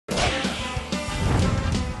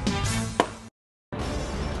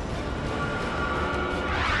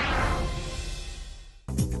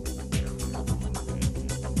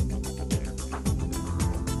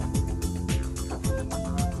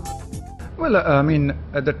Well, I mean,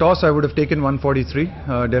 at the toss I would have taken 143.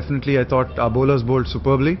 Definitely, I thought our bowlers bowled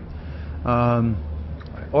superbly.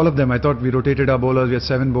 All of them. I thought we rotated our bowlers. We had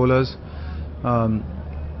 7 bowlers, and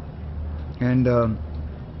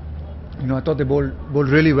I thought they bowled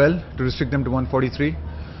really well to restrict them to 143.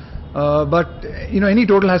 But any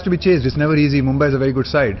total has to be chased. It's never easy. Mumbai is a very good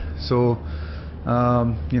side, so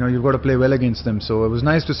you've got to play well against them. So it was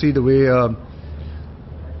nice to see the way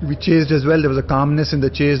we chased as well. There was a calmness in the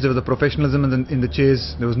chase. There was a professionalism in the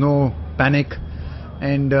chase. There was no panic,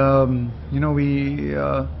 and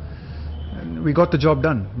we got the job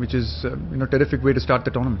done, which is a terrific way to start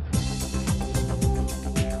the tournament.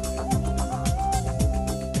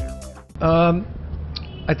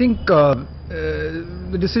 I think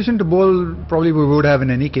the decision to bowl probably we would have in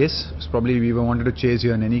any case. Probably we wanted to chase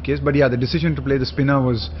here in any case. But yeah, the decision to play the spinner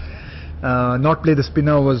was not play the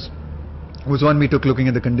spinner was one we took looking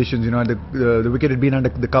at the conditions. The wicket had been under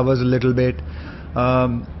the covers a little bit.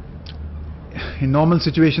 In normal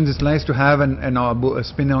situations, it's nice to have a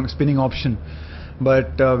spinning option.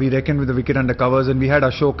 But we reckoned with the wicket under covers, and we had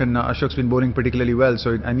Ashok, and Ashok's been bowling particularly well.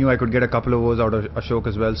 So I knew I could get a couple of overs out of Ashok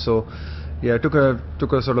as well. So yeah, I took a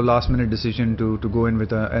sort of last-minute decision to go in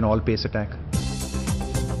with an all-pace attack.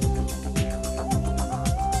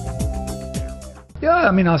 Yeah,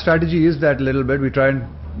 I mean, our strategy is that a little bit. We try and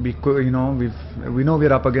be, we know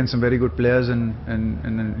we're up against some very good players, and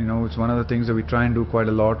it's one of the things that we try and do quite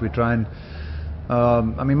a lot. We try and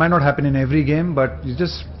it might not happen in every game, but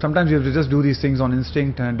sometimes you have to just do these things on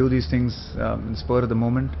instinct and do these things in spur of the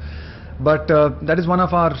moment. But that is one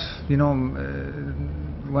of our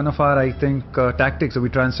I think tactics, that we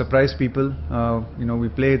try and surprise people. We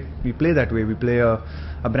play that way. We play a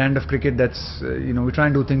brand of cricket that's we try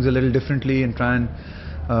and do things a little differently and try and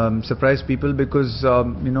surprise people, because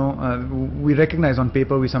we recognize on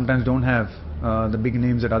paper we sometimes don't have the big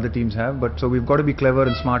names that other teams have, but so we've got to be clever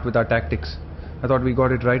and smart with our tactics. I thought we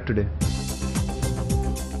got it right today.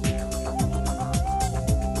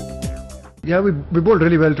 Yeah, we bowled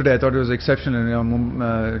really well today. I thought it was exceptional.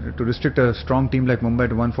 To restrict a strong team like Mumbai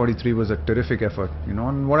to 143 was a terrific effort.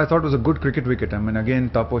 And what I thought was a good cricket wicket. I mean, again,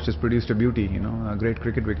 Taposh has produced a beauty. A great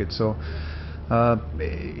cricket wicket. So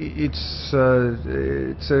it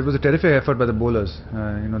was a terrific effort by the bowlers.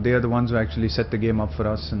 They are the ones who actually set the game up for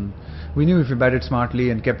us, and we knew if we batted smartly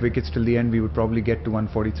and kept wickets till the end, we would probably get to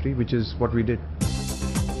 143, which is what we did.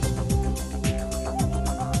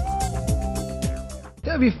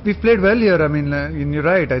 Yeah, we've played well here. I mean, you're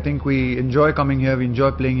right. I think we enjoy coming here. We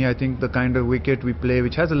enjoy playing here. I think the kind of wicket we play,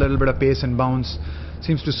 which has a little bit of pace and bounce,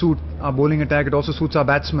 seems to suit our bowling attack. It also suits our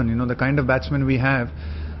batsmen. The kind of batsmen we have.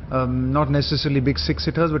 Not necessarily big six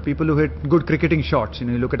hitters, but people who hit good cricketing shots.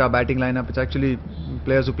 You look at our batting lineup, it's actually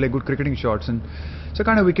players who play good cricketing shots, and it's a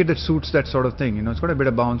kind of wicket that suits that sort of thing. It's got a bit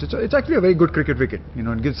of bounce. It's actually a very good cricket wicket.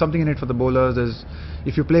 It gives something in it for the bowlers.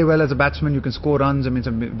 If you play well as a batsman, you can score runs. I mean,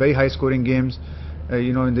 some very high scoring games,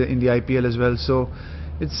 in the IPL as well. So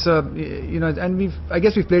it's and I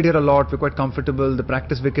guess we've played here a lot. We're quite comfortable. The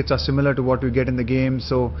practice wickets are similar to what we get in the game.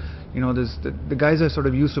 So the guys are sort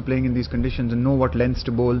of used to playing in these conditions and know what lengths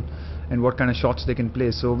to bowl and what kind of shots they can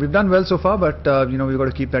play. So we've done well so far, but we've got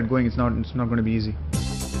to keep that going. It's not going to be easy.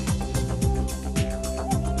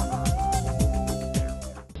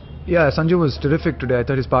 Yeah, Sanju was terrific today. I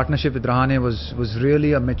thought his partnership with Rahane was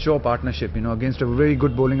really a mature partnership, against a very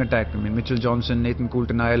good bowling attack. I mean, Mitchell Johnson, Nathan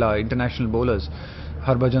Coulter-Nile, international bowlers.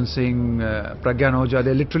 Harbhajan Singh, Pragyan Ojha,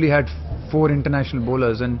 they literally had 4 international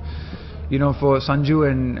bowlers, and for Sanju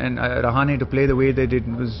and Rahane to play the way they did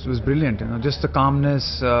was brilliant. Just the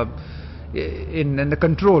calmness and the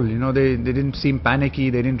control. They didn't seem panicky,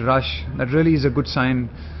 they didn't rush. That really is a good sign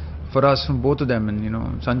for us from both of them. And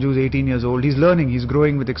Sanju's 18 years old. He's learning, he's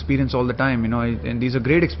growing with experience all the time. And these are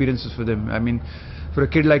great experiences for them. I mean, for a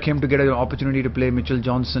kid like him to get an opportunity to play Mitchell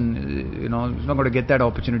Johnson, he's not going to get that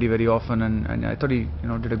opportunity very often. And I thought he,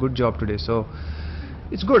 did a good job today. So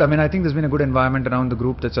it's good. I mean, I think there's been a good environment around the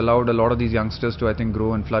group that's allowed a lot of these youngsters to, I think,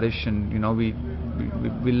 grow and flourish. And we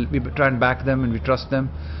try and back them, and we trust them.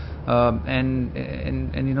 And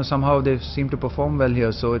somehow they seem to perform well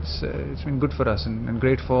here. So it's been good for us and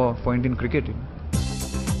great for Indian cricket.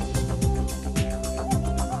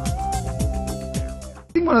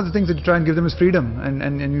 I think one of the things that you try and give them is freedom,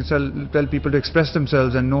 and you tell people to express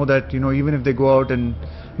themselves and know that even if they go out and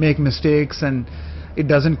make mistakes and it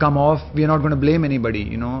doesn't come off, we are not going to blame anybody.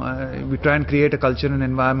 We try and create a culture and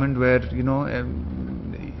environment where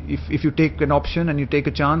if you take an option and you take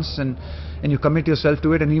a chance and you commit yourself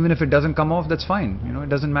to it, and even if it doesn't come off, that's fine. It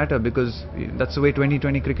doesn't matter, because that's the way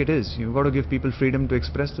 2020 cricket is. You've got to give people freedom to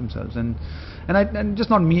express themselves, and just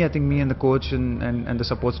not me. I think me and the coach and the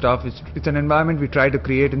support staff. It's an environment we try to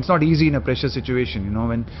create, and it's not easy in a pressure situation.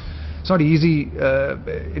 When it's not easy,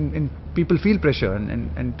 in people feel pressure,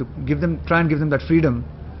 and to try and give them that freedom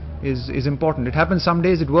is important. It happens some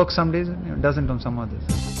days, it works some days, and it doesn't on some others.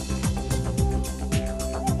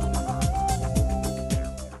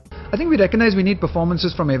 I think we recognize we need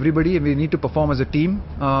performances from everybody, and we need to perform as a team.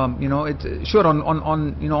 It's sure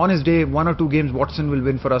on his day, 1 or 2 games Watson will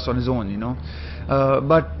win for us on his own.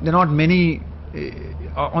 But there are not many.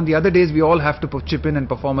 On the other days, we all have to chip in and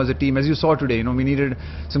perform as a team. As you saw today, we needed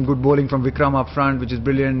some good bowling from Vikram up front, which is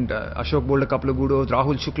brilliant. Ashok bowled a couple of good overs.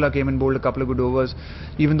 Rahul Shukla came and bowled a couple of good overs.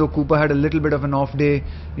 Even though Cooper had a little bit of an off day,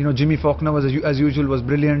 Jimmy Faulkner was as usual was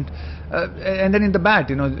brilliant. And then in the bat,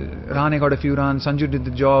 Rahane got a few runs. Sanju did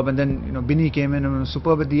the job, and then Binny came in and was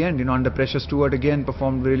superb at the end. Under pressure, Stewart again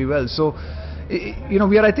performed really well. So. We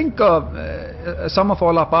are, I think, sum of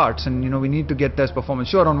all our parts, and we need to get this performance.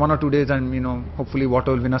 Sure, on 1 or 2 days, and hopefully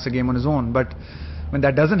Water will win us a game on his own. But when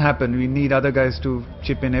that doesn't happen, we need other guys to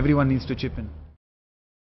chip in. Everyone needs to chip in.